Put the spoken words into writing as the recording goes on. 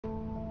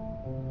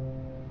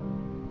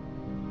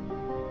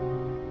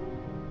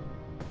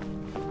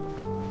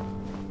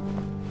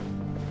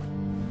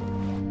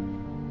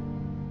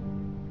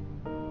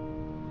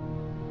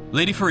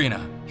Lady Furina,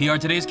 here are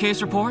today's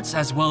case reports,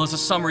 as well as a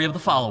summary of the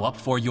follow-up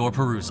for your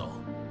perusal.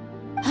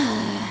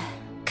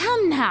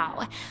 Come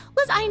now.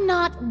 Was I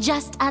not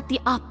just at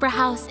the Opera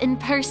House in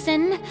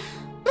person?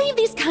 Leave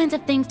these kinds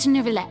of things to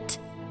Neuvillette.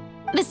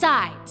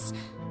 Besides,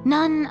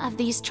 none of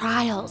these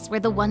trials were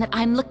the one that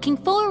I'm looking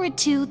forward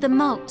to the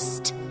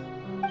most.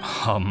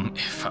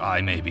 If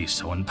I may be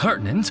so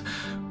impertinent,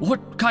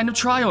 what kind of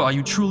trial are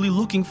you truly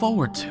looking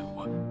forward to?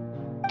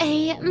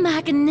 A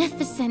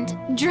magnificent,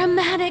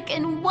 dramatic,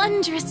 and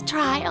wondrous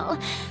trial.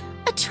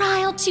 A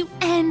trial to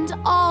end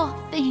all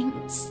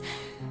things.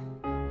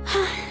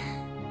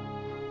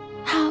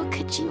 How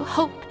could you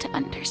hope to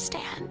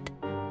understand?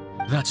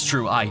 That's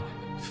true. I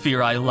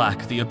fear I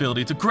lack the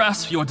ability to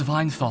grasp your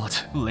divine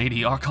thought,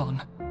 Lady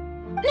Archon.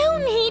 No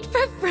need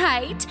for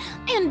fright,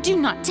 and do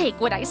not take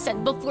what I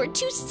said before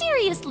too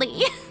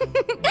seriously.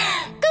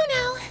 Go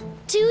now,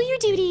 do your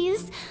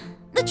duties.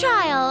 The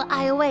trial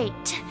I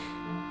await.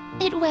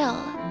 It will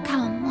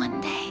come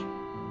one day.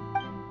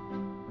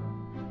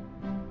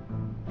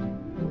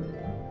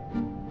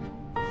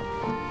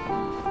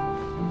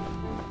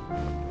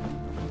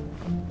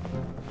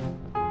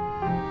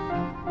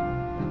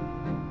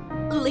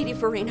 Lady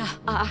Furina,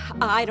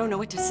 I don't know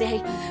what to say.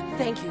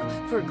 Thank you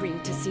for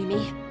agreeing to see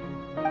me.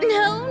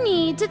 No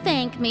need to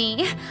thank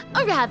me.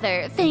 Or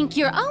rather, thank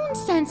your own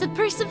sense of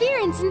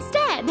perseverance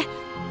instead.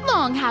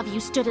 Long have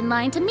you stood in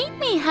line to meet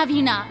me, have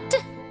you not?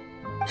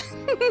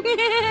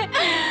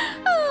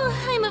 Oh,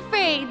 I'm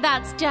afraid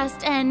that's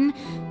just an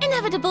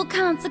inevitable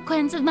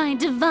consequence of my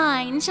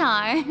divine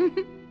charm.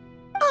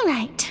 All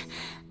right,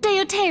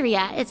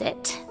 Deoteria, is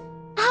it?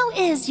 How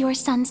is your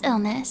son's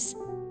illness?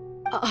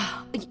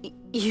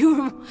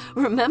 You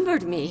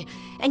remembered me,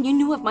 and you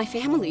knew of my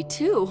family,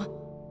 too.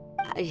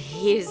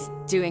 He is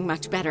doing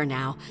much better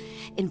now.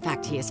 In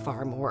fact, he is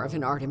far more of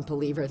an ardent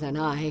believer than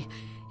I.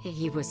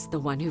 He was the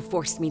one who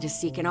forced me to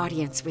seek an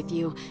audience with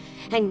you,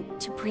 and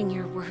to bring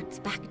your words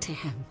back to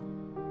him.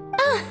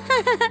 Oh,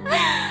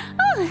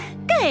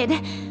 good.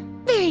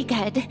 Very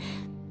good.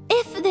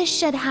 If this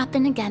should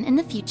happen again in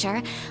the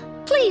future,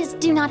 please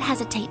do not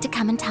hesitate to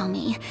come and tell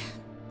me.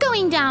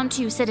 Going down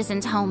to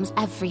citizens' homes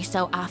every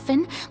so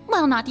often,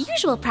 while not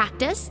usual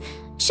practice,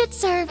 should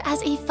serve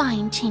as a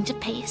fine change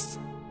of pace.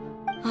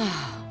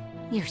 Ah,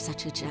 you're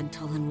such a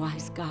gentle and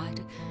wise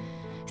god.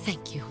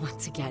 Thank you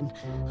once again,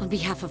 on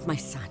behalf of my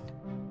son.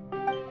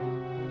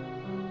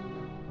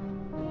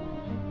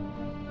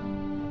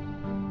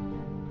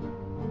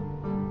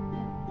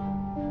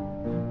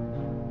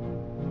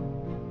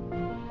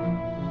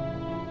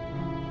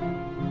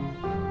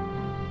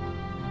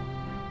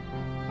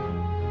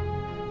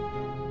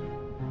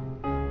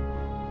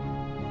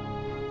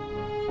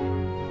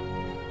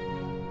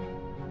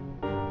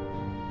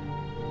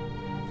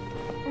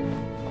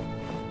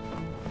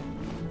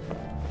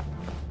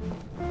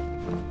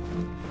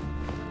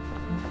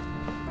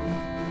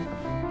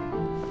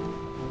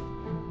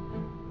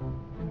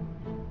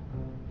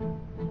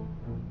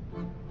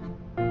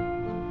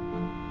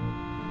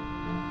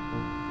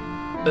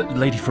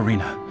 Lady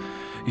Furina,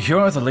 here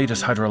are the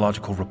latest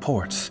hydrological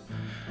reports.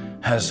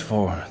 As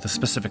for the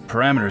specific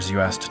parameters you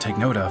asked to take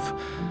note of,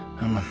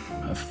 I'm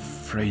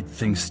afraid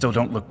things still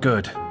don't look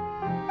good.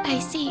 I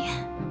see.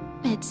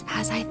 It's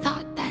as I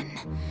thought then.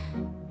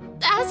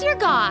 As your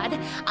god,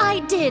 I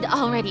did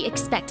already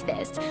expect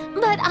this,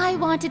 but I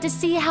wanted to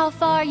see how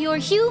far your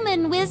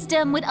human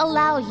wisdom would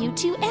allow you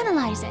to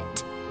analyze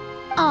it.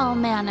 All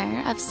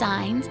manner of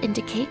signs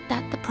indicate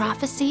that the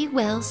prophecy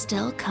will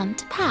still come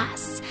to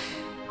pass.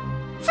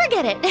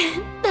 Forget it.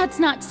 That's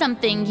not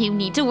something you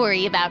need to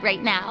worry about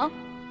right now.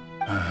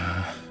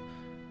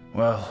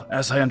 Well,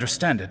 as I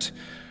understand it,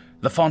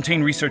 the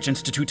Fontaine Research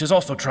Institute is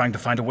also trying to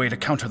find a way to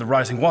counter the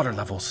rising water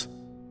levels.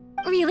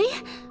 Really?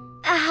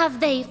 Have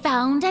they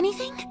found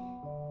anything?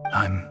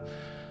 I'm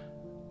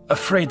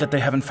afraid that they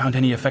haven't found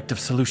any effective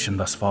solution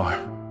thus far.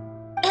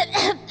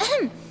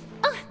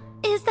 Oh,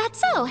 is that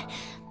so?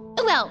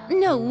 Well,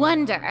 no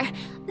wonder.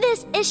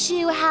 This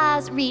issue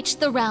has reached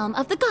the realm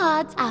of the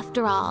gods,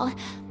 after all.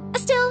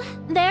 Still,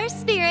 their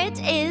spirit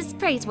is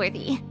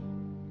praiseworthy.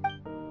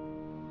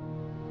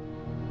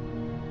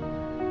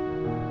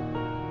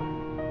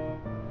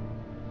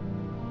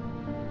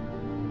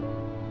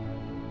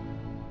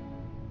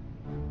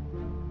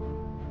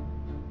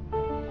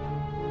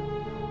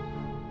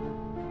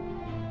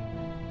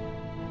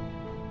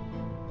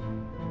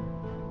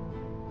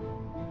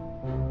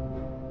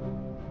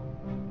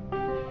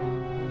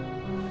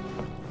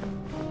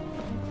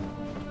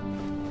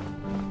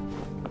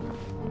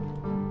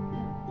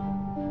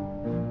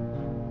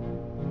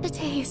 The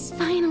day is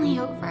finally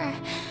over.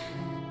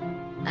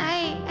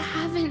 I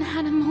haven't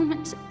had a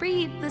moment to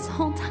breathe this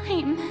whole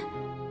time.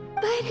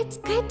 But it's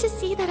good to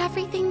see that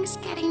everything's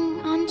getting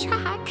on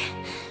track.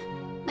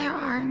 There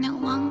are no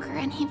longer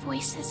any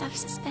voices of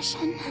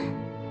suspicion.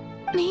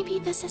 Maybe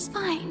this is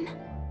fine.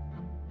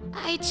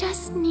 I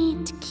just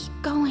need to keep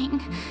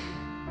going,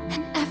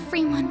 and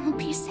everyone will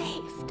be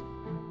saved.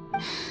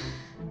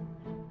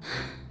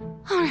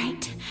 All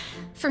right,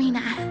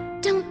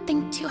 Furina, don't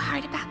think too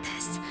hard about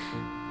this.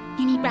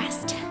 You need rest.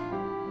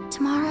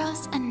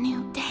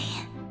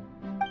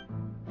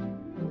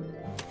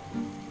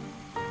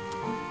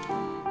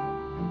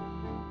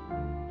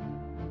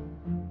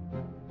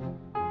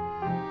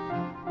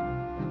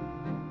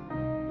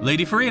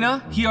 Lady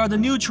Furina, here are the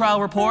new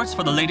trial reports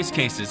for the latest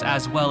cases,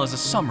 as well as a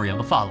summary of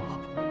the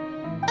follow-up.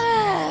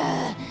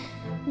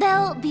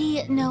 There'll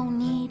be no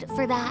need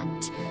for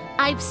that.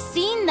 I've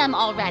seen them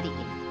already.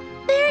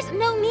 There's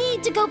no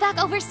need to go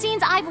back over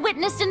scenes I've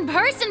witnessed in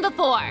person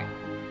before.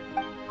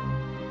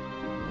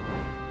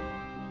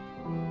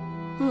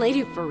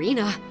 Lady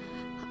Furina,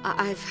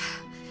 I've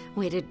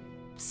waited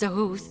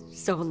so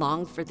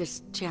long for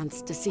this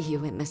chance to see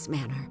you in this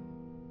manner.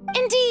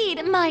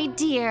 Indeed, my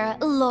dear,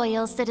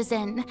 loyal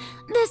citizen.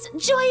 This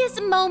joyous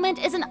moment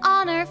is an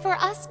honor for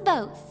us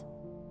both.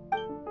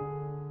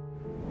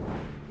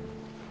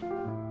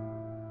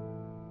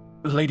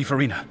 Lady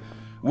Furina,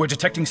 we're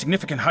detecting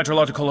significant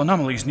hydrological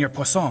anomalies near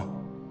Poisson.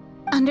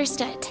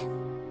 Understood.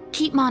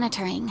 Keep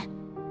monitoring.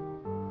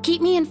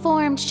 Keep me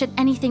informed should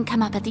anything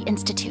come up at the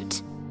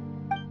Institute.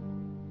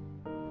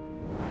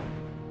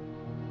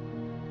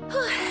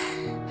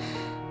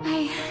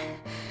 I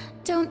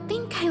don't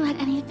think I let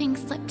anything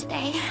slip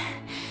today.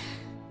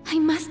 I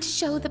must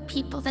show the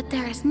people that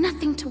there is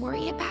nothing to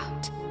worry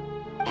about.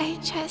 I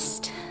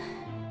just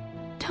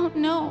don't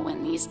know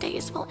when these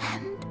days will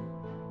end.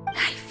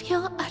 I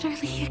feel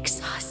utterly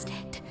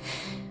exhausted.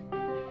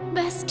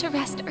 Best to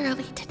rest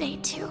early today,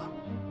 too.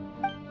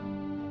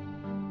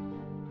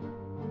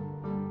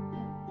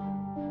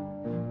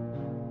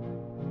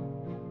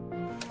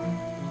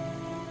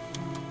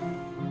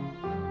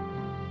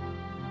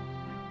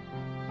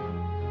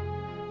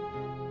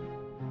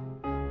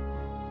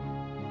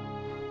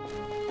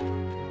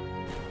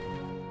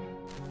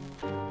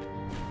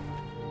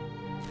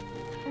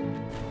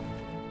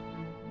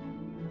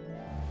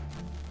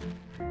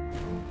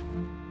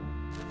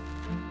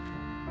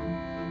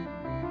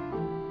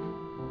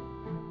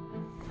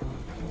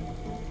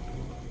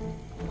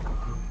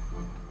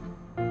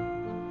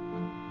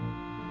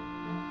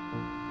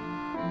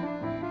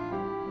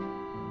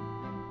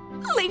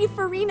 Lady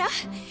Furina,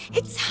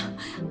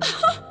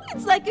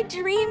 it's like a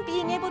dream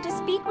being able to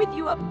speak with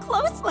you up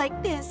close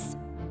like this.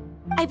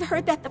 I've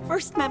heard that the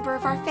first member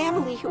of our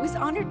family who was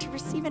honored to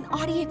receive an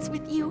audience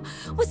with you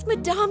was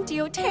Madame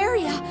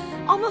Dioteria,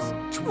 almost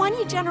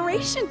 20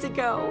 generations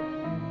ago.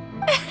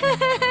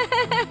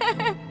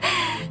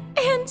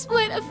 And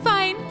what a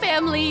fine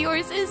family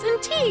yours is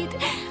indeed.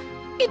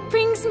 It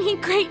brings me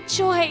great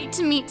joy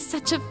to meet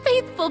such a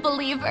faithful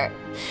believer.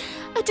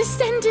 A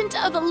descendant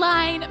of a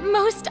line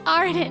most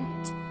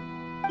ardent.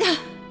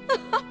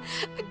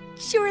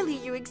 Surely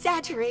you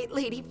exaggerate,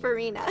 Lady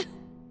Furina.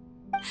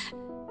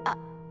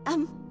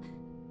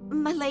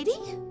 My lady?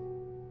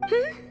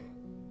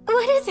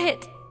 What is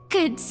it,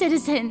 good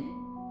citizen?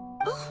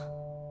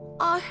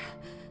 Are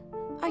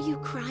you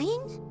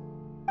crying?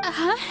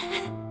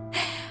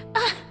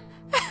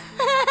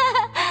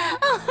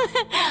 Oh,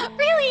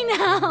 really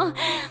now?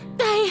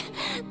 I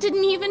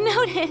didn't even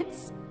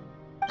notice.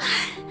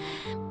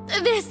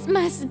 This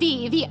must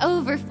be the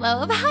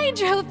overflow of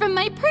hydro from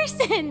my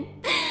person.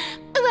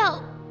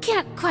 Well,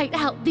 can't quite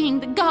help being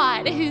the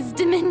god whose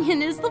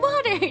dominion is the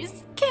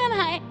waters, can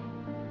I?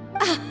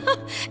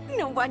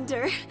 No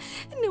wonder.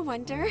 No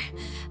wonder.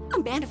 A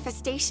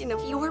manifestation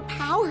of your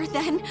power,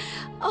 then.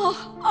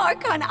 Oh,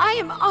 Archon, I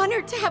am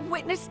honored to have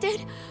witnessed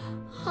it.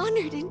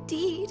 Honored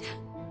indeed.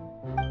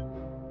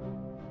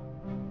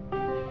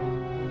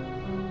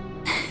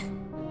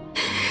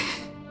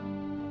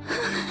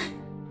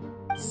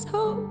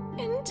 So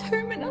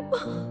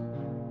interminable.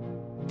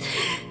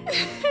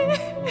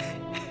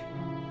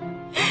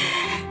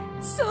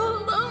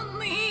 So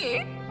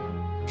lonely.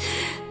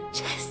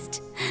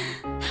 Just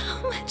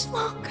how much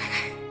longer?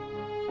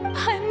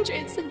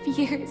 Hundreds of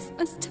years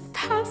must have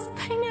passed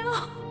by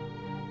now.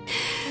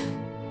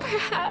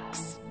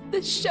 Perhaps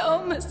the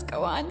show must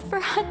go on for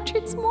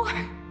hundreds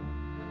more.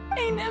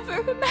 I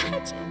never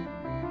imagined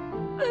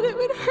that it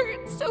would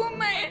hurt so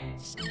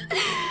much.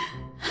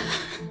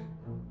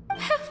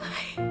 Have I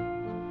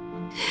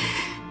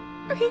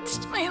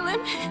reached my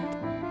limit?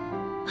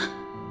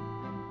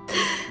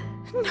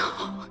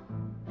 No.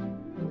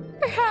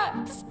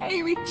 Perhaps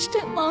I reached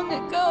it long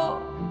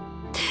ago.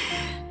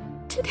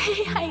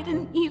 Today I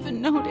didn't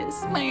even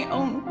notice my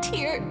own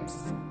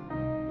tears.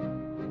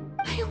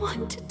 I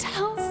want to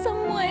tell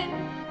someone,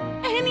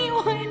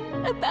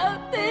 anyone,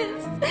 about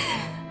this.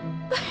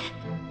 But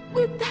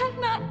would that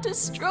not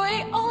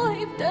destroy all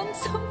I've done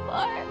so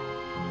far?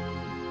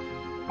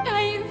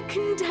 I've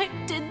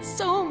conducted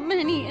so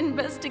many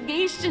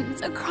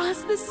investigations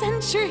across the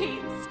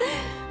centuries,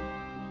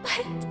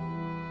 but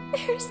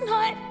there's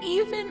not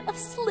even a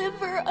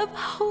sliver of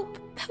hope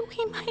that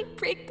we might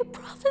break the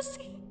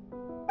prophecy.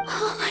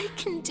 All I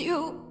can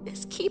do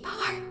is keep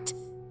heart.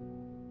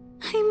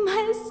 I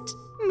must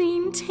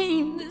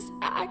maintain this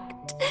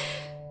act.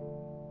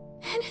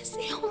 It is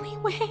the only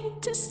way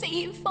to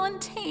save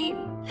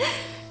Fontaine.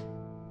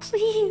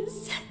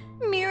 Please,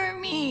 mirror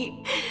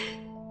me.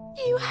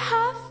 You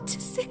have to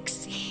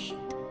succeed.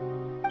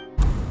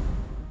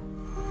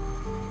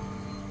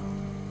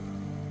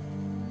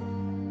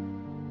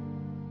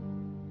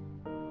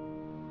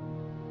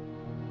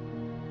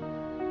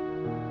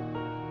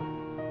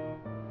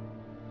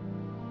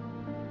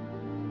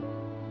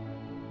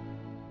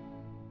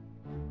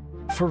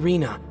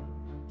 Furina,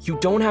 you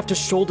don't have to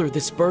shoulder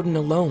this burden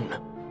alone.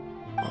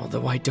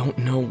 Although I don't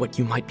know what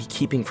you might be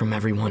keeping from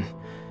everyone,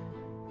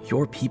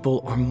 your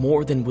people are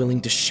more than willing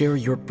to share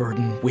your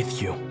burden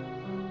with you.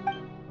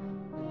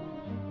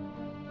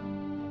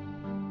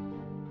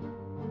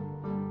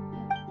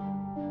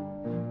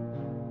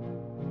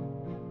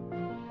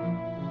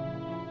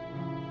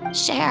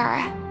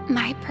 Share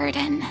my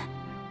burden.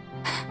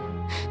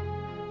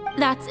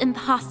 That's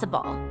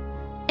impossible.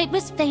 It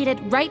was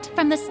fated right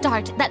from the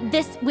start that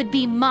this would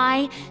be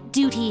my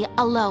duty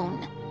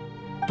alone.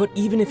 But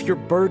even if your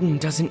burden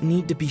doesn't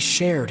need to be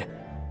shared,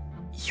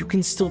 you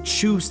can still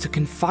choose to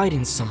confide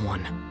in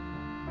someone.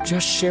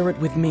 Just share it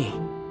with me.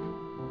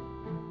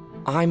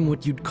 I'm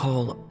what you'd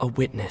call a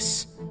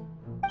witness.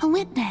 A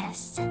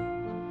witness?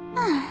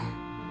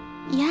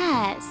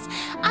 Yes,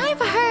 I've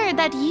heard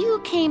that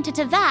you came to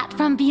Tevat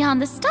from beyond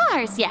the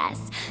stars,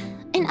 yes.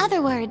 In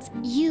other words,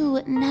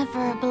 you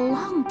never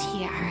belonged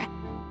here.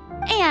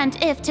 And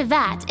if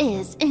Tevat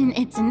is, in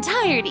its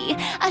entirety,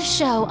 a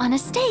show on a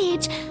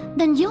stage,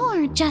 then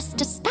you're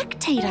just a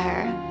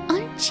spectator,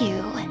 aren't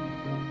you?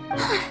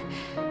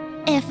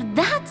 If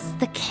that's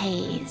the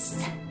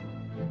case...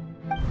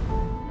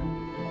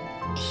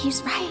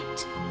 He's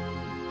right.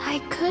 I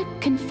could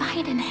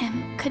confide in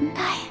him, couldn't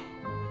I?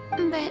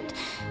 But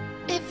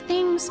if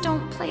things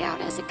don't play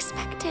out as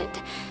expected,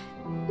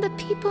 the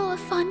people of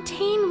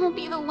Fontaine will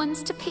be the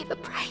ones to pay the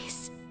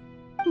price.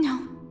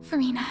 No,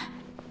 Furina.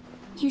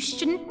 You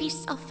shouldn't be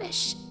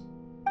selfish.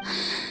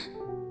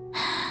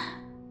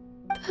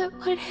 But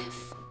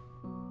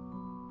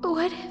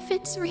what if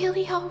it's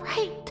really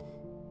alright?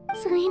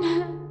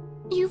 Furina,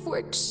 you've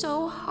worked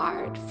so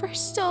hard for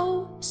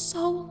so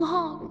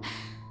long.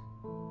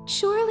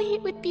 Surely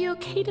it would be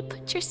okay to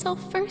put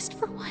yourself first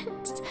for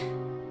once.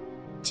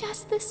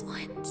 Just this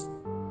once.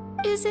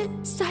 Is it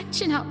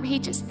such an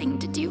outrageous thing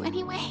to do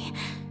anyway?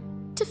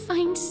 To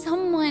find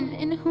someone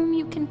in whom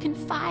you can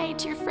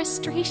confide your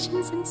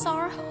frustrations and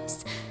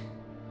sorrows?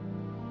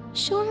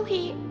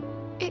 Surely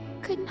it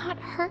could not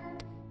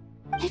hurt.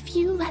 If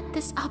you let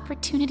this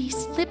opportunity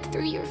slip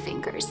through your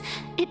fingers,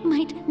 it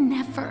might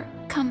never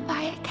come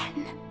by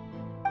again.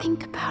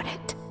 Think about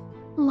it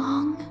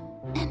long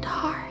and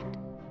hard.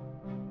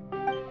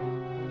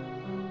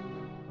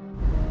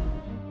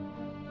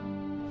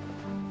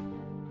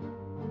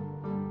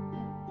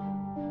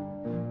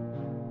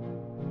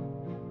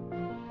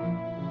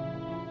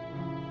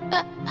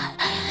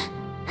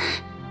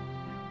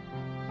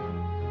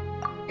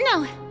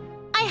 No,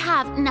 I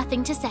have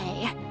nothing to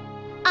say.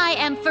 I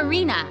am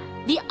Furina,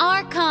 the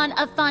Archon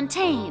of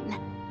Fontaine.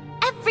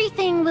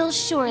 Everything will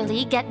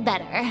surely get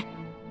better.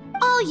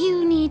 All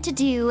you need to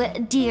do,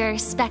 dear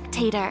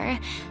spectator,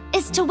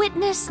 is to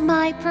witness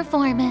my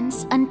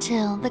performance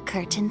until the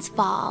curtains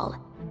fall.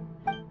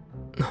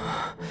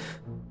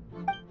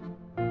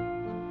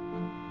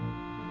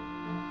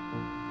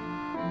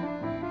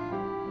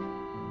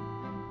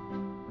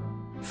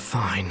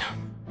 Fine.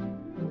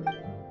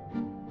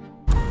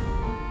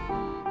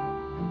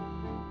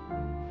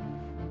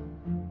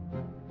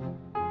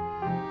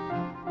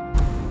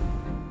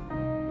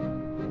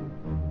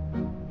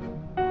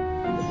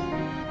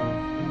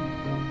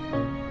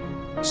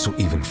 So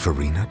even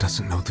Furina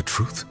doesn't know the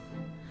truth?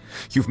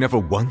 You've never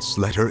once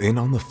let her in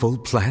on the full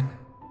plan?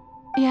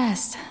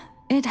 Yes,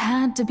 it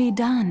had to be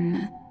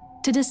done.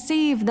 To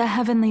deceive the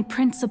heavenly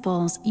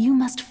principles, you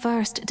must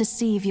first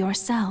deceive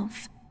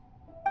yourself.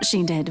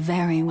 She did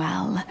very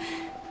well.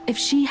 If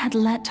she had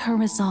let her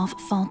resolve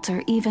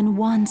falter even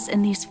once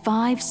in these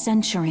 5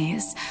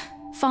 centuries,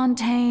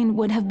 Fontaine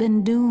would have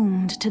been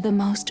doomed to the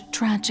most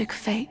tragic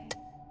fate.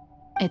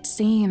 It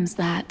seems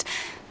that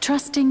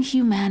trusting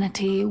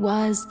humanity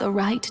was the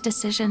right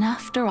decision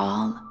after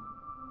all.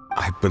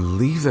 I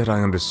believe that I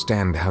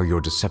understand how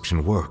your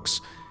deception works,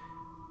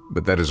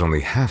 but that is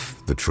only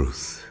half the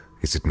truth,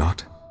 is it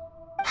not?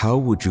 How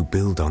would you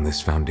build on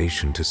this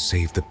foundation to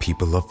save the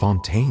people of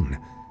Fontaine?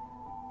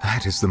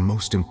 That is the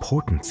most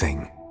important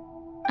thing.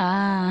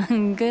 Ah,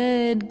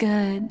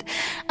 good.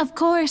 Of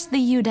course, the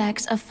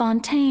Iudex of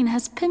Fontaine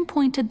has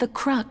pinpointed the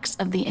crux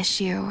of the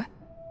issue.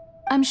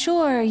 I'm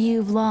sure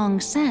you've long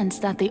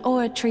sensed that the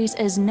Oratrice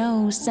is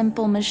no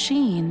simple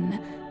machine,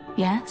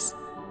 yes?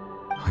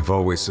 I've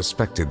always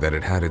suspected that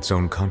it had its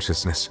own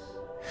consciousness,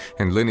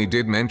 and Lenny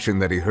did mention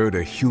that he heard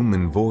a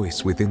human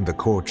voice within the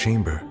core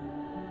chamber.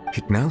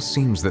 It now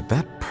seems that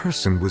that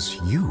person was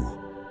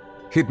you,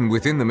 hidden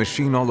within the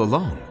machine all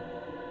along.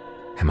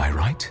 Am I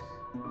right?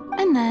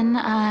 And then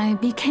I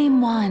became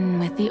one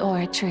with the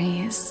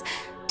Oratrice,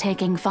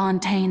 taking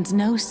Fontaine's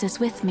gnosis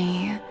with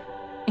me.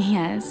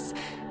 Yes,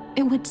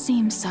 it would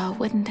seem so,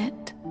 wouldn't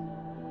it?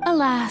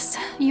 Alas,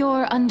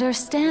 your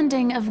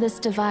understanding of this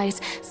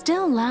device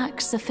still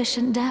lacks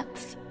sufficient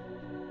depth.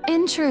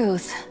 In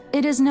truth,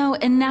 it is no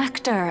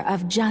enactor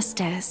of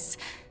justice.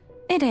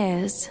 It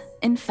is,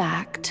 in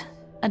fact,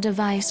 a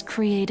device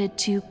created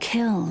to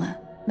kill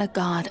the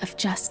god of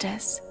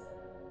justice.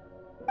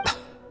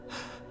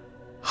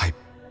 I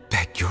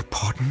beg your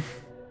pardon?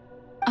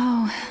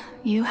 Oh,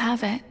 you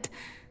have it.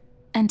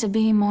 And to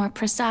be more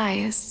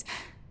precise,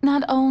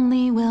 Not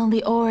only will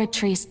the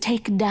Oratrice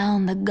take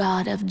down the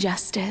God of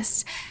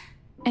Justice,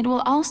 it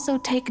will also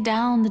take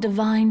down the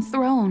divine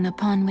throne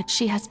upon which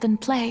she has been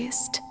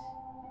placed.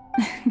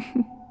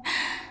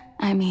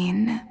 I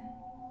mean,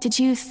 did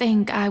you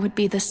think I would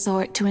be the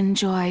sort to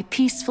enjoy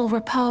peaceful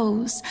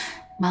repose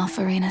while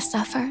Furina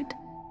suffered?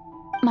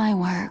 My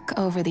work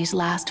over these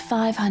last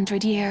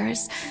 500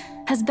 years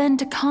has been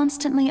to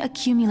constantly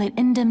accumulate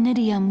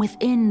indemnitium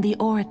within the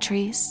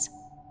Oratrice.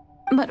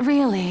 But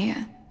really,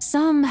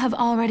 some have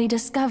already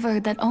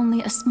discovered that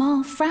only a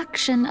small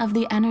fraction of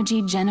the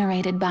energy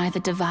generated by the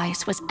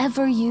device was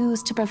ever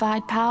used to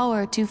provide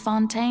power to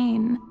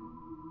Fontaine.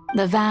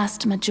 The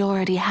vast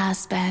majority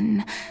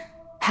had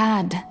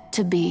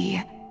to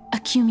be,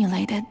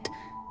 accumulated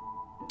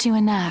to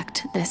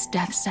enact this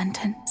death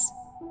sentence.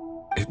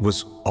 It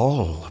was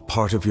all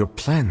part of your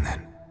plan,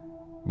 then?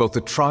 Both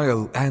the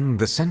trial and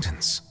the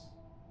sentence?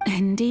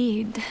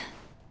 Indeed.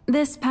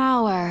 This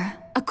power,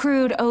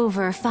 accrued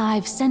over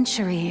 5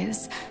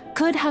 centuries,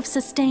 could have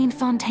sustained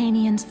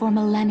Fontainians for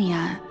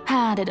millennia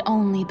had it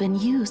only been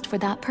used for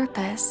that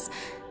purpose.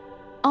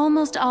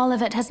 Almost all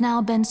of it has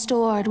now been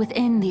stored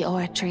within the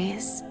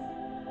Oratrice.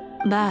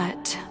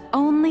 But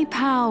only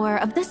power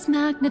of this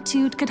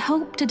magnitude could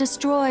hope to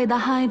destroy the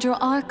Hydro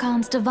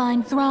Archon's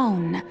divine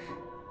throne,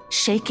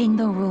 shaking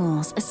the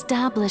rules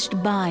established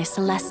by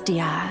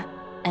Celestia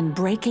and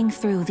breaking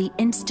through the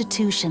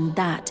institution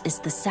that is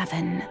the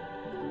Seven.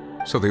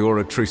 So the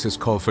Oratrice's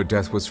call for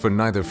death was for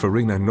neither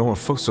Furina nor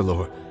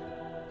Focalors,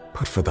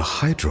 but for the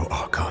Hydro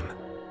Archon.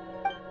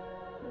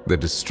 The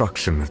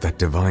destruction of that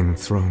divine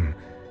throne.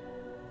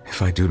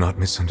 If I do not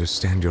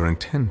misunderstand your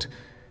intent,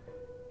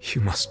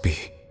 you must be...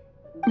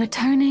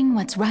 returning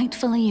what's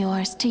rightfully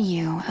yours to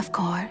you, of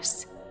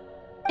course.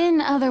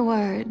 In other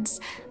words,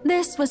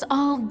 this was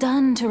all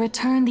done to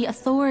return the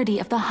authority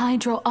of the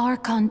Hydro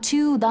Archon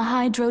to the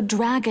Hydro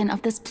Dragon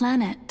of this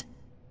planet.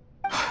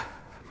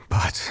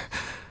 But...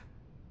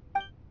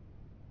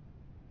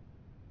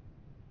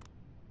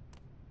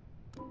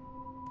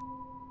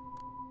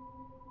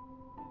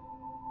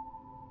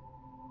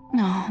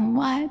 Oh,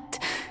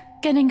 what?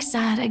 Getting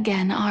sad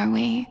again, are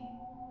we?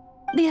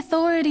 The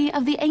authority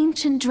of the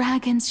ancient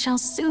dragons shall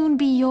soon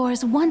be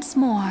yours once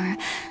more,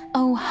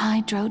 O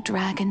Hydro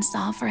Dragon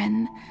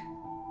Sovereign.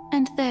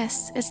 And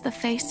this is the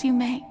face you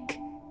make.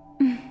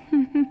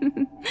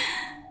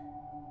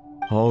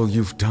 All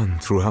you've done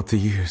throughout the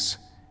years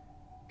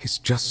is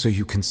just so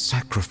you can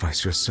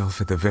sacrifice yourself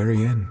at the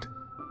very end.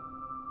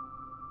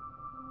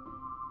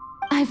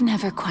 I've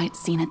never quite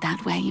seen it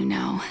that way, you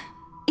know.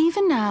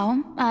 Even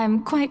now,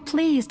 I'm quite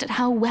pleased at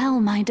how well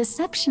my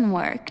deception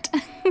worked.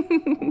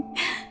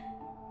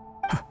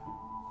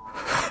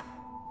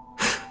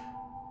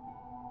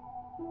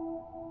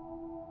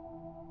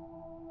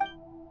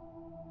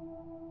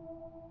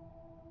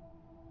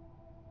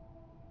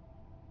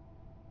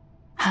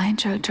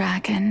 Hydro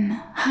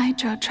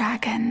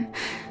Dragon,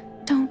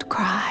 don't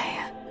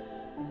cry.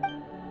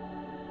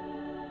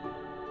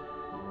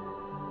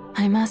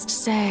 I must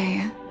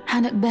say,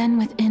 had it been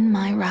within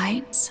my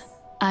rights,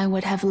 I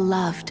would have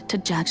loved to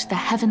judge the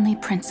heavenly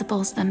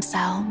principles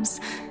themselves.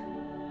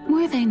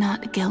 Were they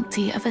not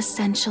guilty of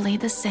essentially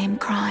the same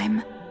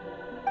crime?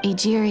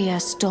 Egeria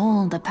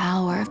stole the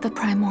power of the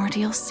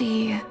primordial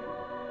sea,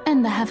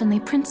 and the heavenly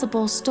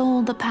principles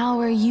stole the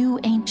power you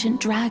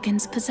ancient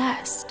dragons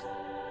possessed.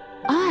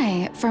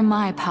 I, for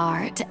my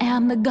part,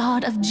 am the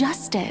god of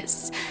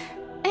justice.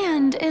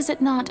 And is it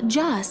not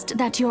just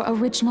that your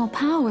original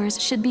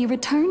powers should be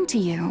returned to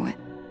you?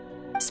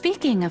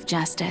 Speaking of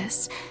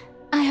justice,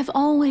 I have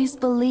always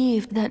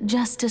believed that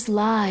justice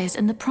lies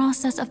in the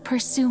process of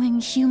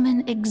pursuing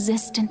human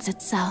existence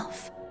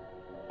itself.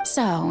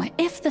 So,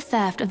 if the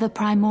theft of the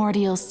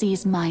primordial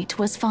sea's might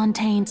was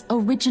Fontaine's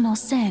original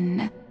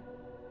sin,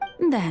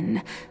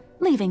 then,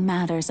 leaving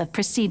matters of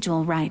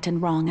procedural right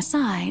and wrong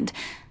aside,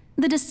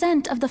 the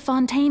descent of the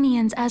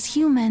Fontainians as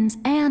humans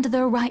and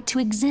their right to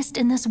exist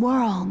in this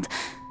world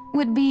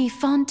would be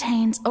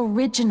Fontaine's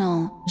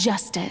original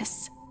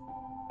justice.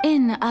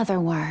 In other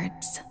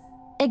words,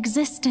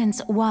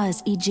 existence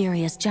was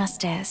Egeria's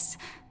justice,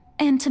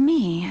 and to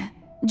me,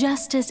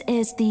 justice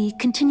is the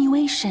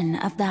continuation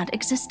of that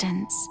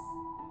existence.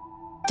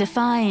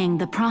 Defying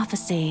the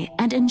prophecy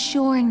and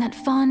ensuring that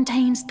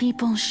Fontaine's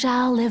people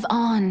shall live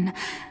on,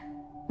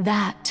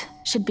 that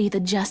should be the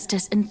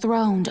justice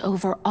enthroned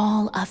over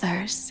all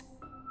others.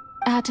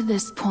 At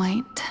this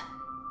point,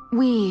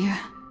 we,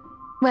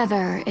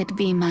 whether it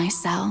be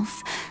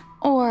myself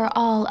or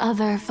all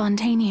other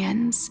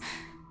Fontainians,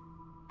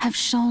 have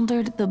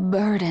shouldered the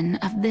burden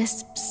of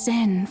this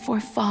sin for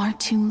far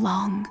too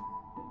long.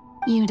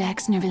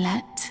 Iudex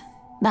Nervillet,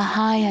 the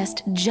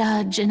highest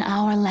judge in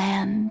our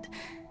land,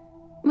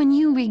 when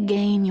you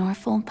regain your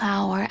full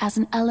power as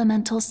an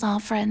elemental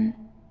sovereign,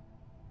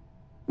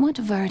 what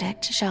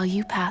verdict shall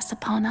you pass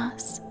upon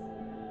us?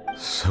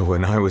 So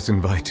when I was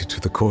invited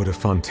to the court of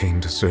Fontaine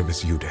to serve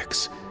as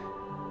Iudex,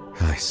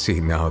 I see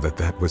now that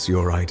that was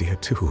your idea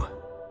too.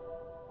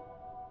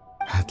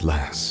 At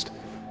last,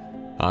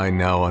 I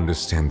now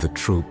understand the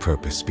true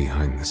purpose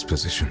behind this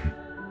position.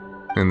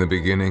 In the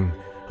beginning,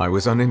 I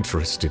was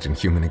uninterested in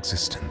human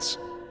existence.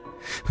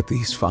 But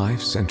these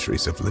 5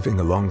 centuries of living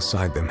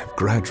alongside them have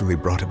gradually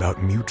brought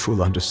about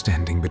mutual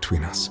understanding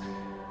between us.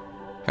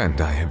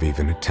 And I have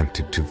even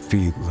attempted to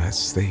feel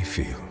as they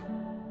feel.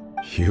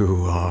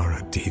 You are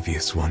a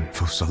devious one,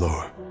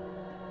 Focalors.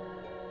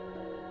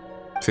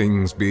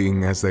 Things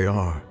being as they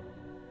are,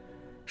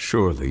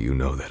 surely you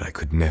know that I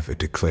could never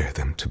declare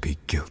them to be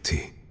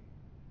guilty.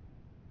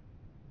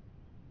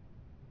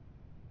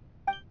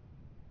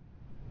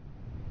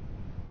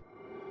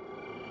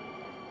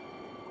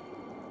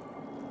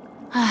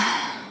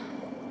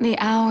 The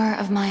hour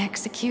of my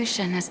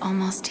execution is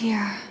almost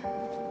here.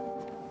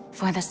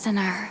 For the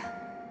sinner,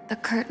 the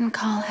curtain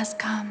call has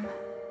come.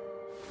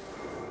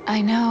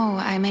 I know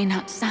I may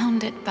not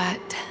sound it,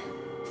 but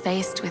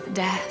faced with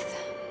death,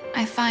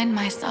 I find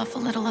myself a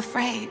little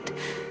afraid.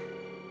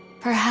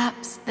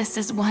 Perhaps this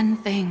is one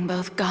thing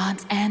both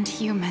gods and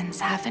humans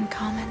have in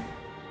common.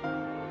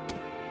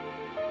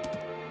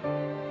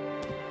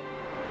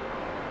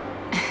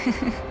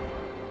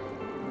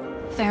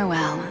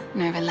 Farewell,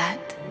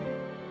 Nervalette.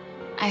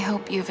 I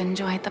hope you've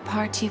enjoyed the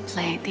part you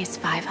played these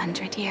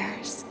 500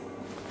 years.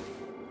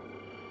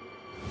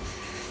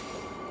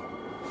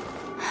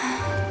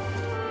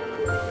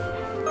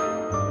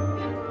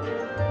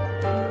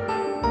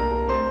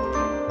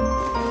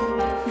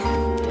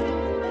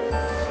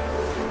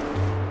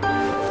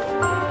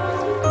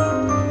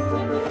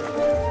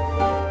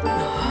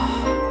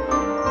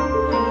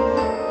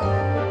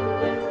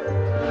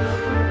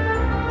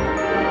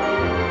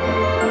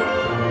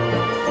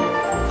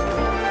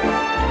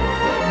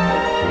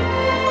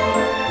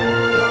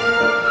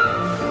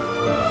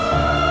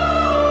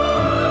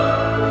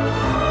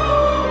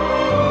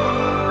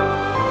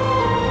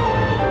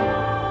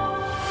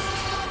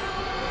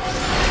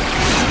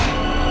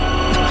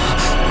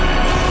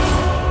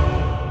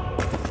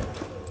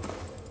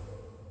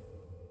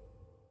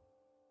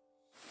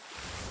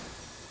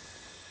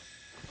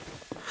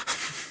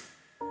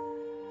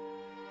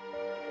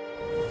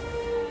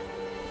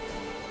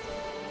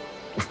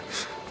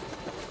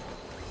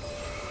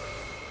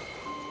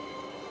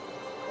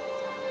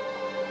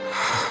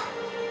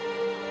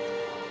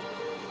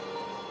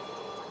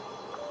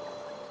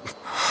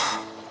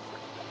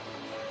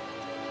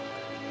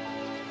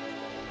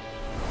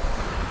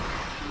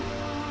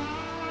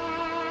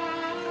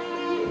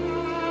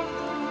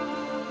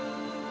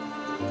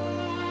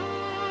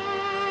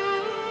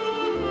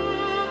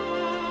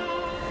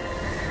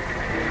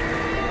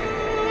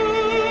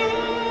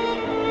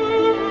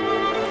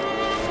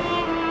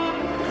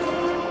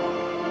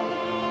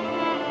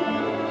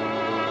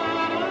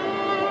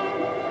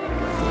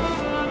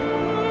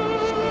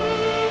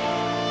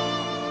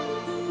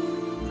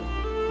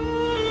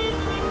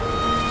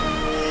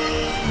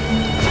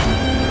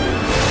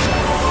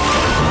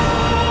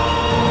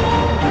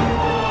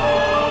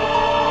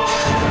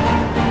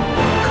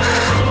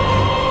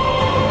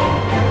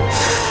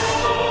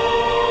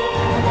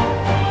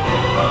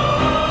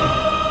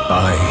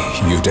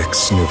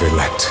 Ex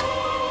Nouvellette,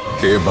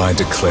 hereby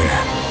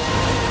declare,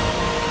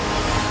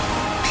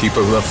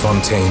 people of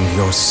Fontaine,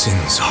 your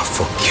sins are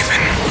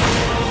forgiven.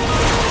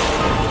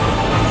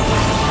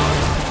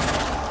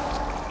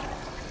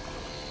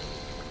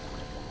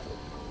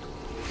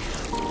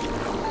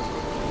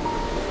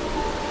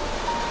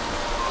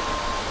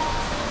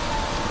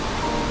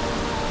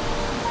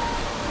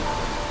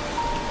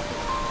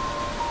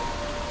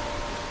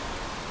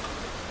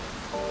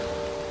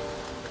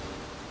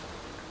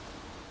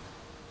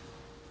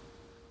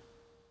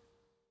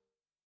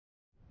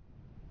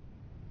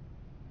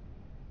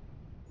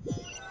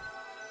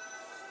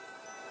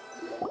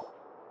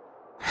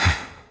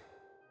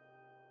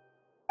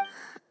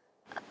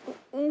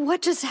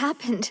 What just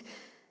happened?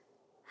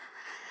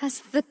 Has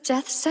the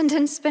death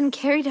sentence been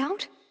carried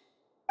out?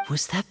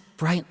 Was that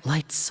bright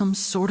light some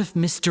sort of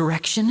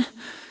misdirection?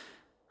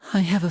 I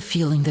have a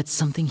feeling that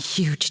something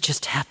huge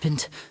just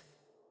happened.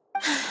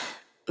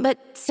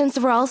 But since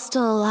we're all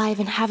still alive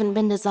and haven't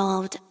been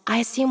dissolved, I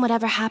assume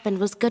whatever happened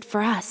was good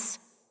for us.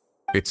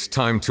 It's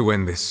time to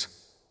end this.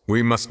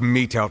 We must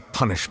mete out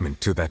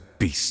punishment to that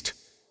beast.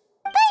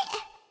 But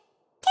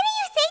didn't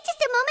you say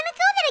just a moment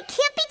ago that it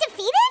can't be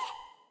defeated?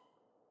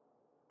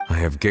 I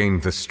have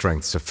gained the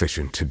strength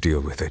sufficient to deal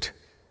with it.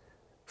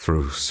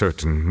 Through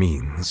certain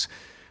means,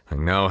 I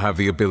now have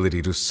the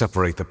ability to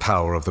separate the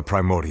power of the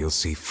Primordial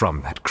Sea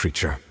from that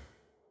creature.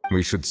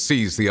 We should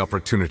seize the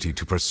opportunity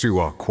to pursue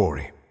our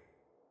quarry.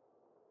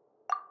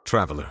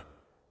 Traveler,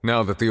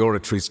 now that the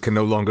oratories can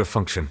no longer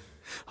function,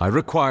 I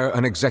require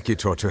an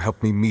executor to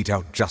help me mete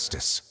out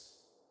justice.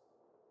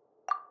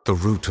 The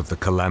root of the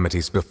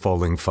calamities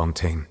befalling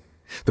Fontaine,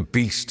 the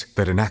beast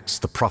that enacts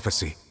the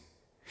prophecy,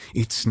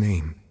 its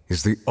name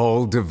is the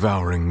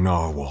all-devouring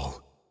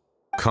narwhal.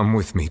 Come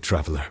with me,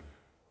 traveler.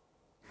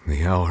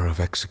 The hour of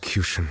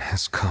execution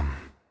has come.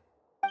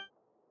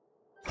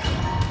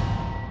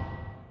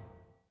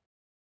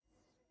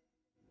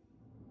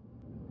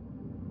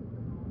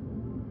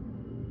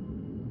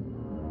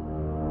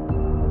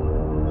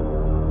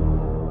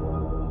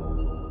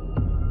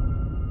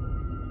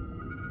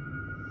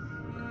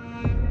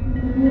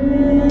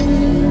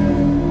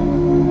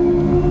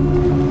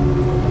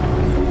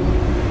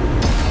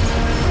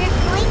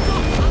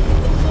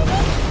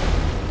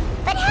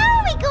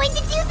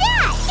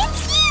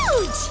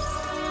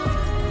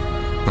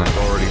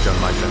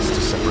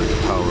 separate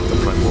the power of the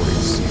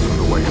primordial sea from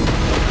the whale.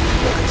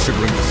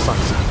 Considering the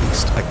size of the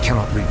beast, I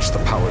cannot reach the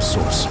power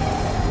source.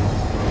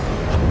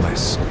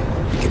 Unless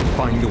we can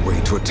find a way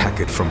to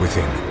attack it from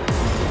within.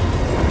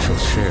 We shall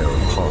share a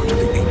part of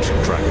the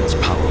ancient dragon's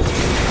power.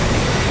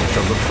 We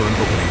shall look for an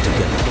opening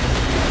together.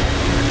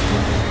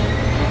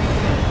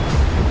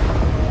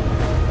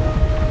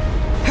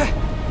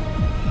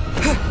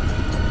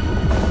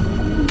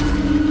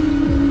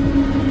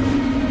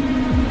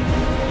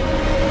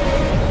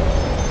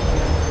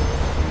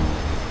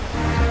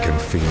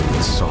 Feel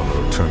the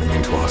sorrow turning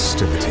into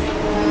hostility.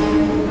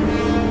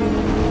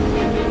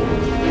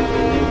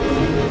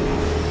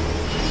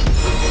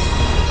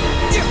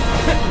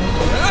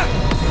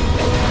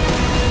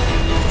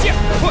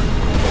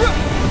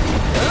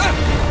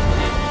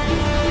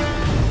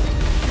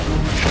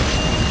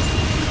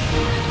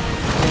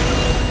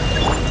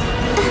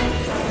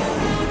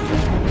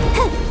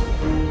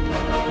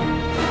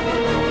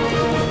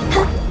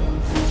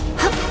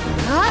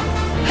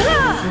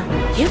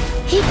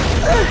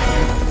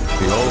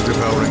 The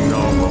all-devouring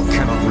narwhal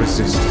cannot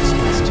resist its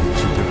instinct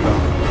to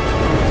devour.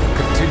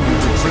 Continue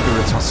to trigger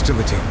its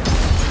hostility.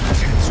 A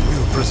chance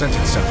will present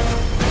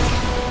itself.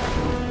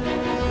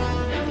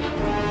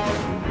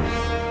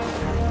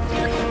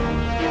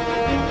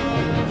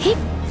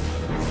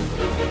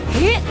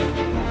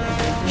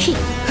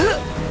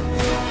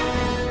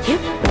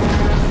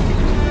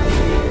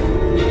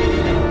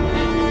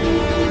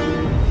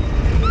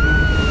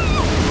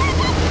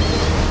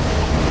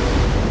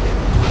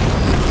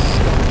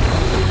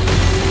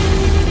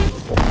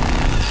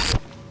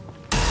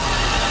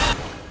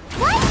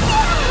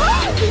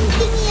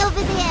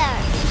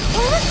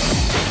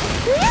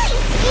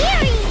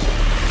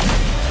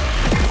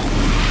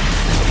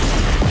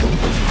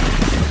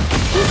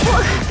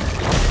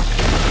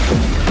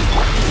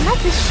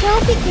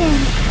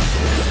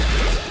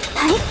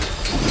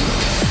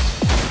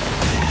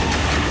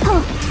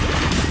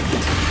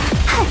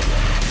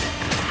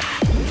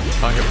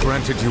 I have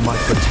granted you my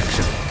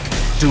protection.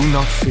 Do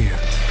not fear.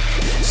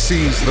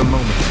 Seize the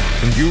moment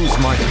and use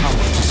my power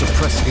to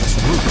suppress its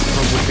root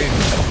from within.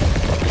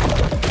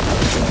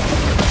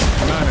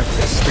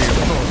 Manifest the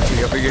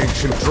authority of the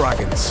ancient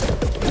dragons.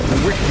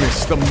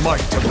 Witness the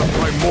might of the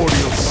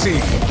primordial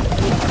sea.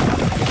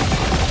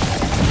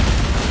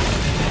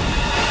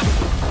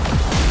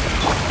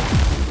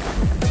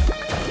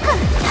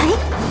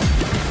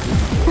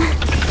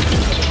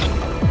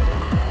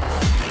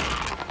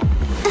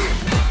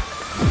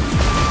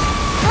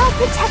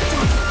 Protect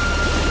us.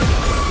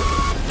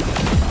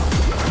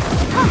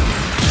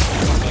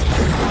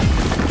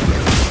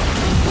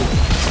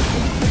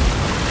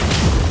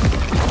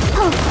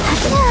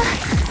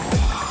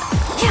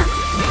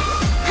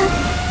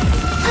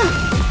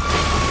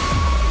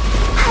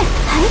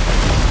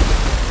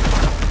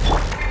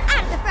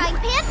 Out of the frying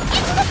pan,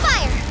 into the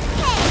fire.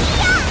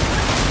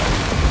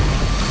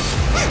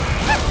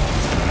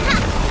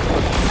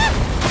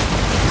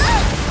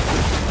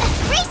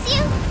 Brace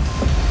you.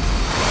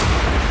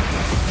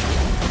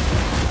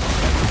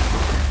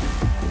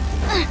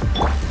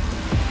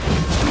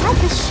 Let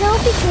the show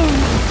begin.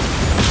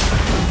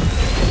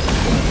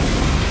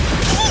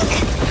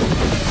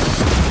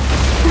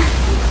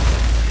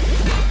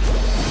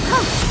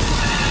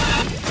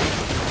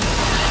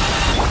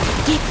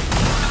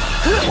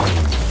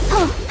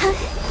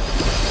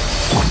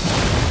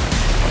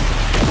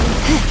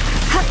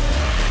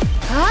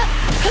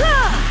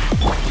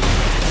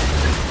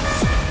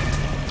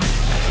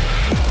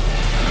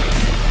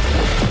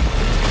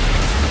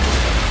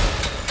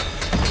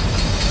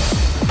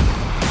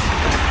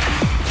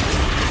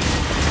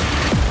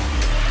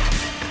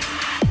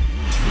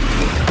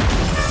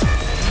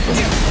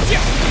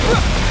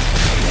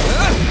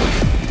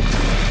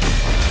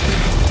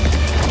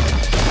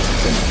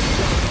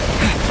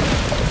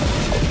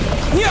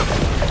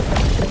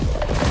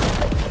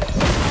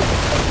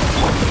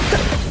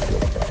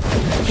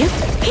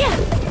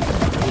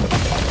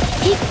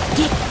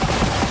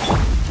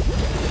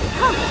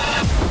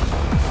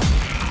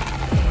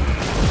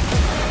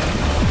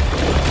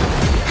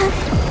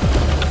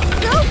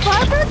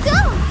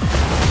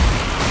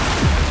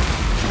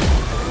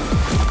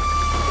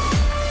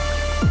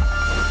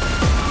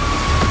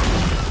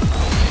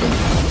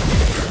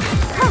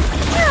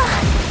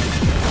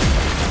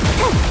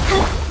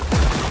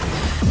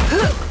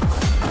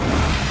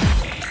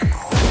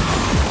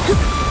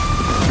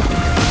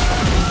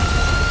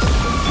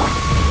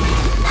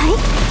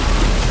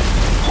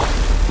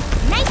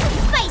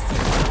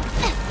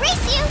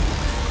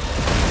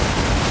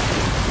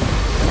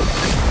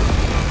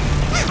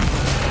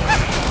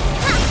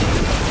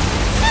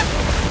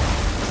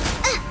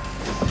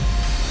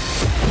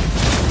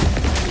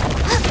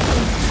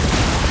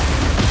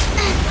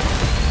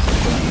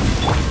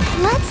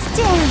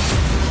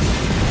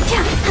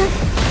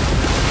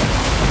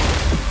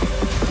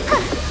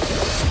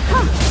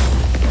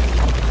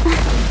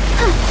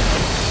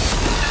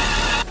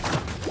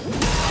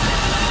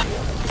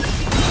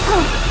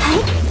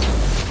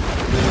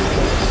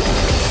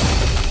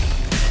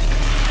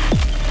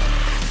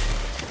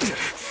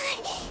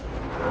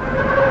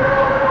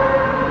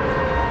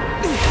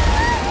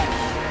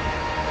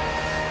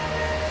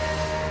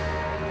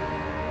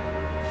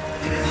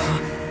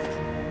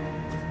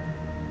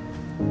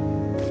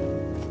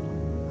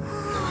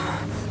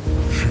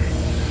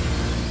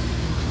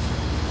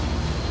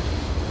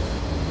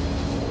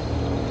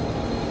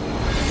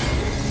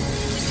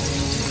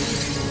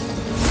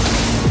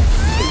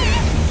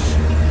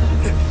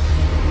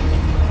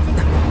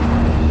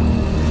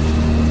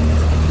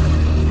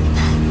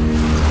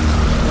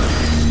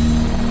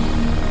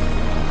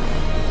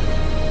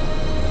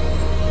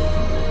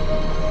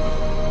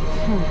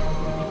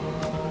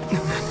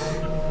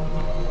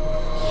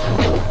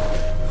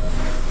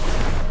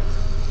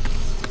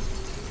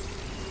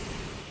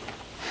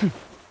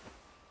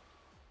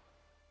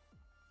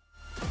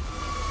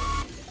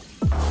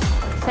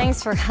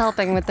 Thanks for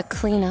helping with the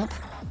cleanup.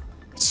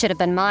 It should have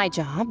been my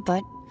job,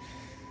 but...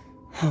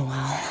 oh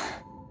well.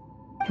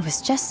 It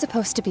was just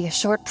supposed to be a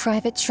short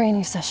private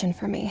training session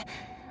for me.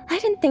 I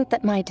didn't think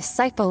that my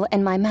disciple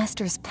and my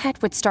master's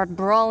pet would start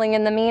brawling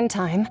in the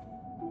meantime.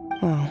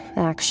 Well,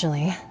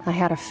 actually, I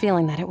had a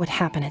feeling that it would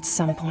happen at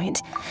some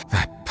point.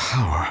 That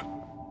power.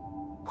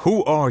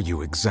 Who are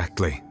you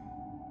exactly?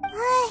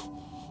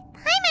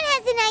 Paimon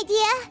has an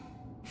idea.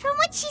 From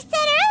what she said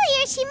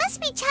earlier, she must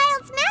be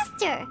Child's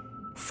master.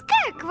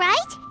 Skirk,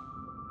 right?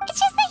 It's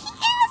just that he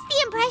gave us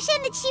the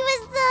impression that she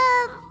was the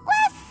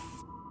less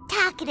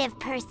talkative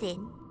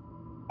person.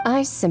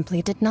 I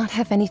simply did not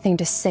have anything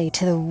to say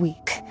to the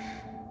weak.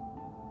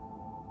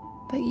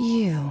 But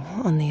you,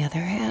 on the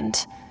other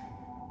hand,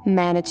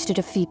 managed to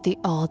defeat the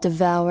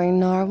all-devouring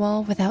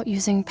narwhal without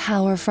using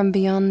power from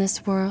beyond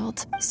this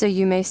world, so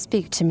you may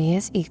speak to me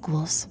as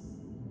equals.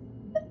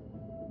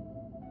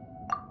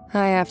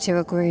 I have to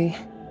agree.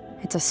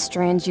 It's a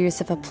strange use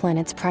of a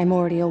planet's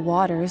primordial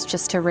waters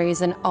just to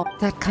raise an all.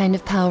 That kind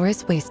of power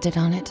is wasted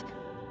on it.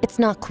 It's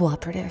not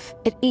cooperative.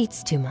 It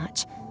eats too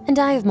much. And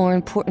I have more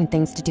important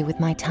things to do with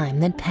my time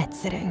than pet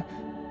sitting.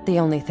 The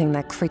only thing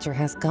that creature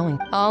has going.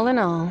 All in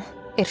all,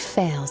 it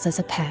fails as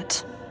a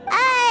pet.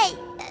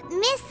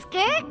 Miss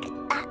Skirk?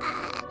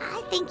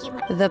 I think you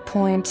might... The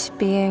point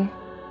being?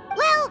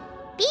 Well,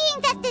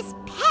 being that this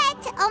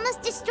pet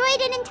almost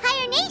destroyed an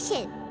entire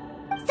nation.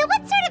 So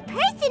what sort of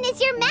person is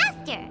your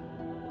master?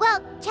 Well,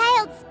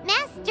 Child's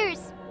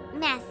master's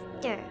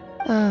master.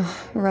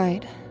 Oh,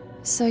 right.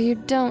 So you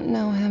don't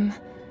know him.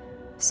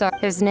 Sorry.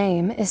 His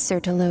name is Sir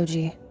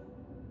Telogi.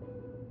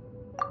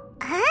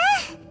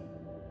 Huh?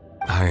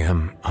 I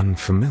am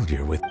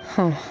unfamiliar with...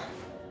 Huh.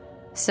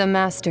 So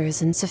Master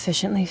isn't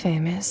sufficiently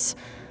famous.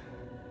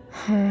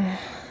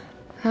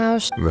 How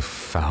The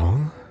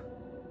Foul?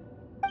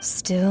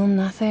 Still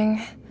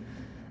nothing?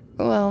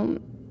 Well,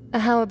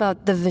 how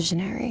about the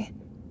Visionary?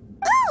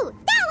 Ooh,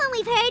 that one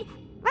we've heard!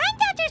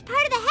 Rhine-Doctor's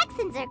part of the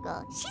Hexen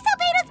Circle. She's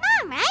Albedo's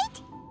mom, right?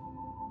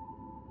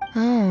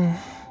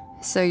 Oh,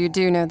 so you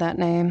do know that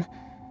name.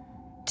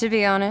 To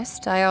be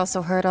honest, I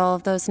also heard all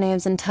of those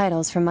names and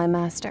titles from my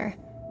master.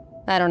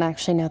 I don't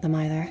actually know them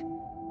either.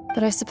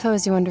 But I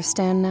suppose you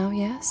understand now,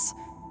 yes?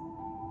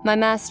 My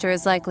master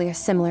is likely a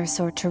similar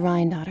sort to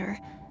Rhine-Daughter.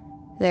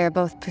 They are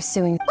both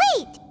pursuing—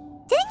 Wait!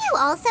 Didn't you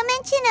also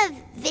mention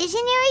a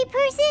visionary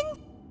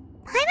person?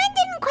 Paimon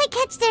didn't quite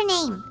catch their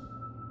name.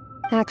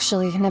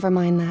 Actually, never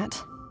mind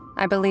that.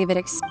 I believe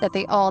that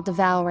the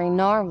all-devouring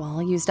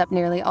narwhal used up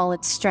nearly all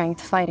its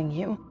strength fighting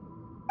you.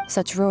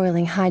 Such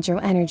roiling hydro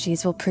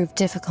energies will prove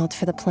difficult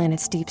for the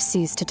planet's deep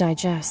seas to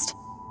digest.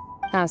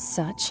 As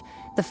such,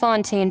 the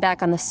Fontaine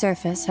back on the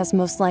surface has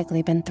most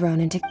likely been thrown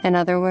into— In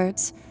other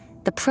words,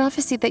 the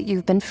prophecy that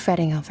you've been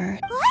fretting over.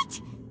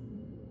 What?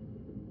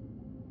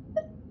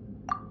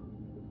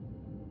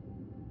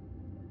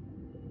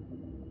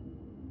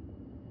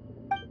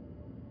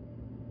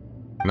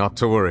 Not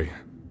to worry.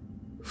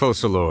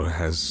 Focalors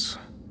has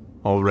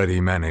already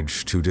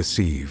managed to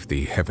deceive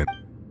the heaven.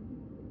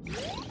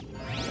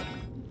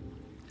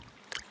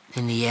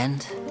 In the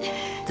end,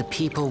 the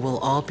people will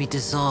all be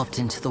dissolved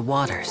into the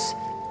waters,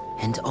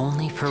 and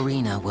only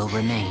Furina will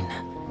remain,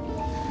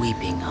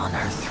 weeping on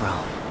her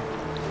throne.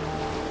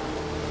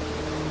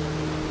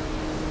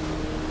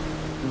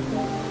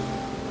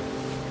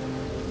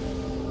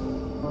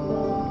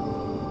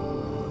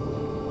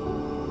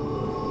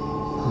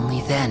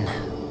 Only then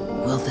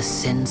will the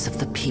sins of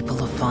the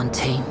people of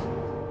Fontaine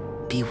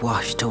be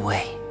washed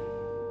away.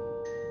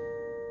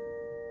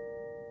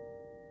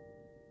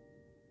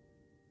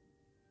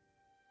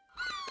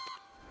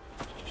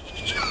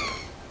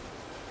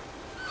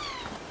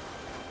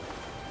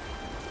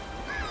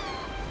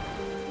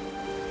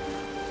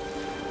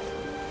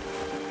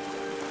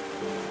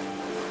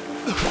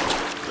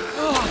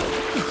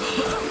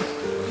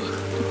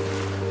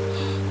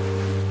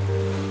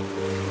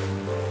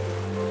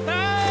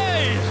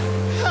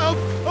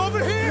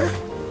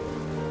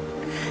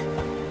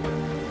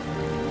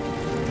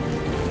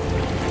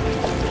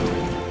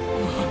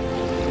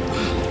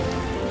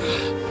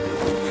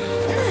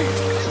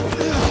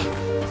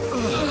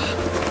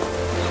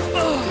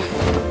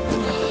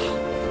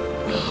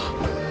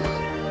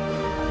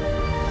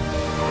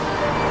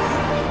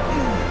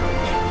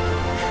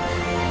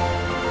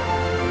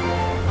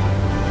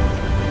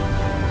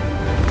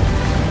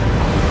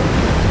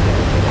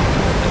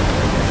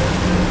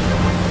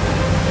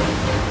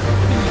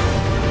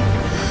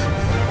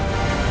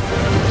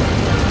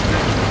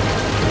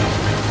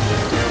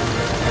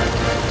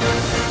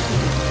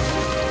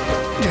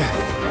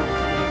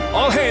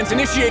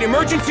 Initiate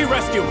emergency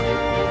rescue!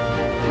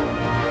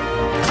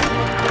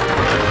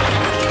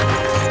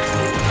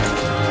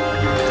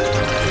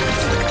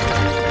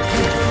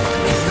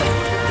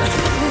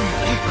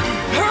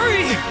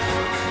 Hurry!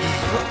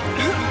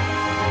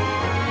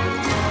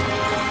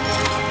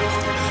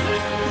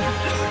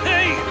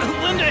 Hey,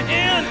 lend a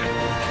hand!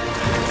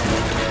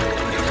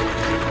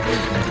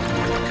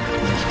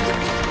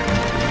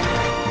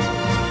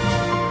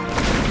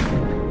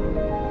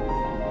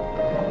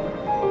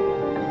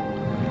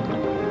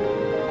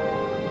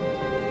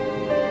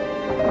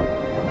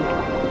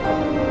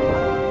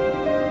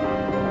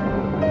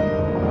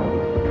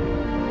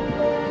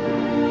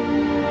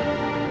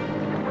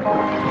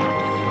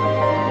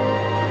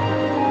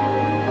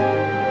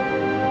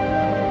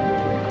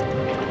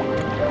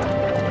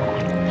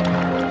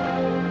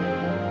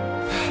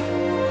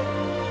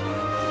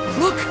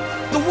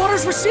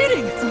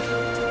 receding!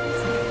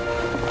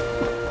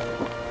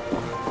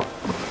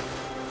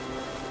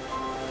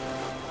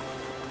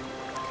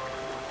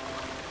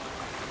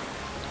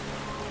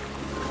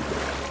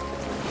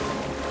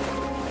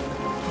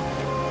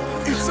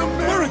 It's a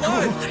miracle!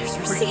 Water's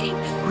receding.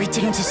 We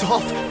didn't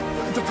dissolve.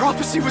 The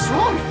prophecy was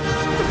wrong. The prophecy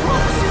was wrong. The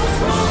prophecy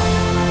was wrong.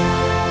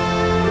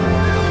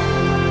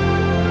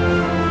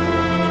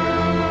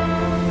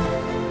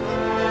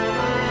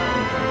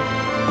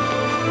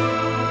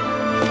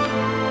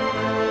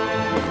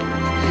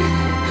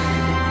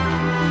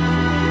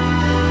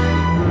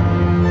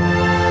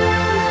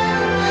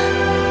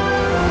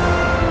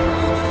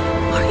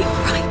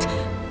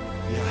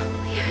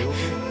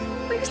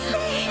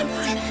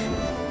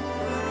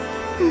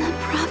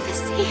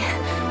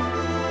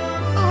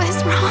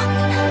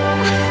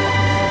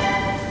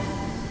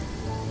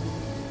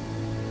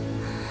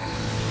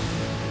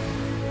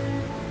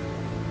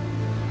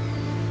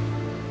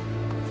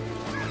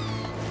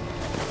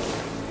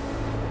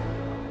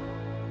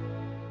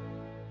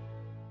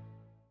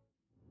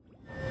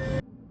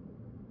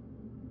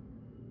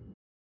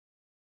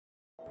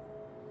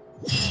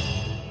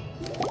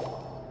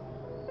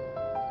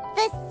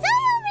 The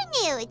soil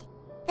renewed.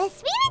 The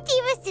Furina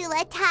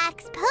Divasula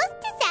attacks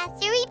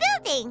post-disaster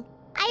rebuilding.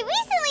 I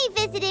recently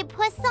visited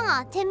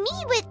Poisson to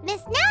meet with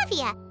Miss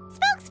Navia,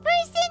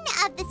 spokesperson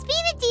of the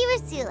Furina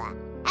Divasula,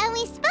 and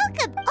we spoke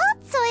of old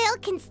soil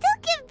can still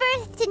give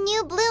birth to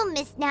new bloom,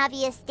 Miss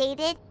Navia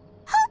stated.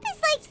 Hope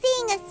is like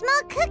seeing a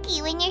small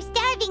cookie when you're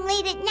starving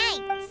late at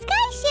night.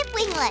 Skyship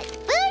Winglet,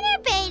 lunar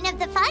brain of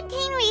the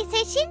Fontaine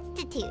Research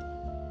Institute.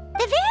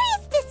 The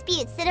various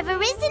disputes that have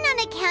arisen on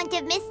account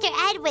of Mr.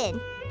 Edwin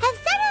have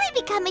suddenly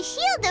become a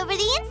shield over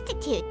the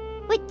Institute,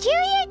 with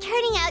Jurier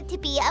turning out to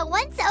be a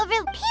once-over...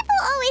 People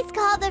always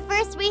call the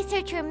first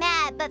researcher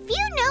mad, but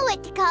few know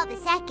what to call the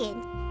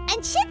second.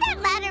 And should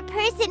that latter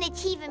person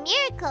achieve a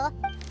miracle...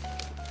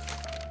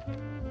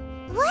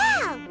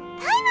 Wow!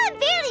 Paimon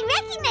barely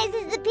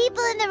recognizes the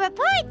people in the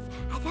reports.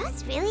 Are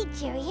those really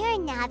Jurier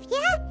and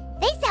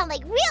Navia? They sound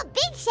like real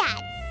big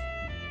shots.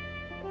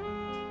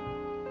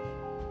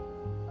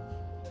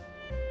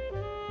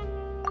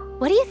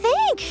 What do you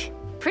think?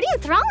 Pretty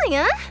enthralling,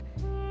 huh?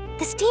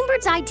 The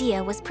Steambird's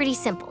idea was pretty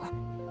simple.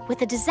 With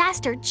the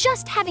disaster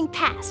just having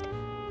passed,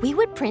 we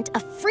would print a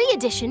free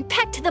edition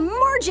packed to the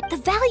margin. The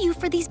value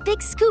for these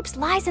big scoops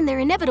lies in their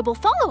inevitable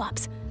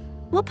follow-ups.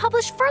 We'll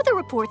publish further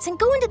reports and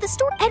go into the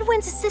store.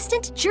 Edwin's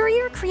assistant,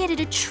 Jurier, created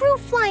a true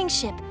flying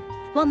ship,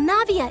 while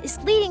Navia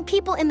is leading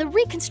people in the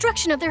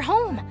reconstruction of their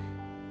home.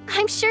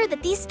 I'm sure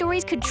that these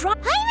stories could draw...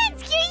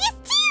 Paimon's curious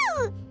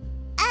too!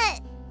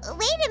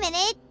 Wait a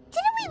minute.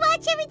 Didn't we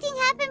watch everything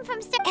happen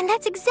from start? And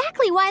that's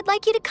exactly why I'd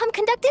like you to come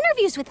conduct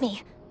interviews with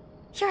me.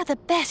 You're the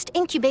best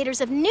incubators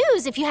of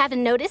news, if you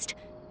haven't noticed.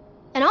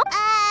 And all...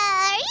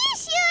 Are you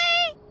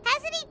sure?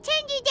 Hasn't he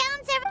turned you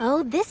down several...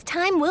 Oh, this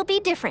time will be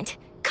different.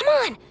 Come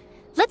on!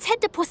 Let's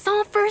head to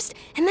Poisson first,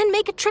 and then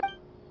make a trip...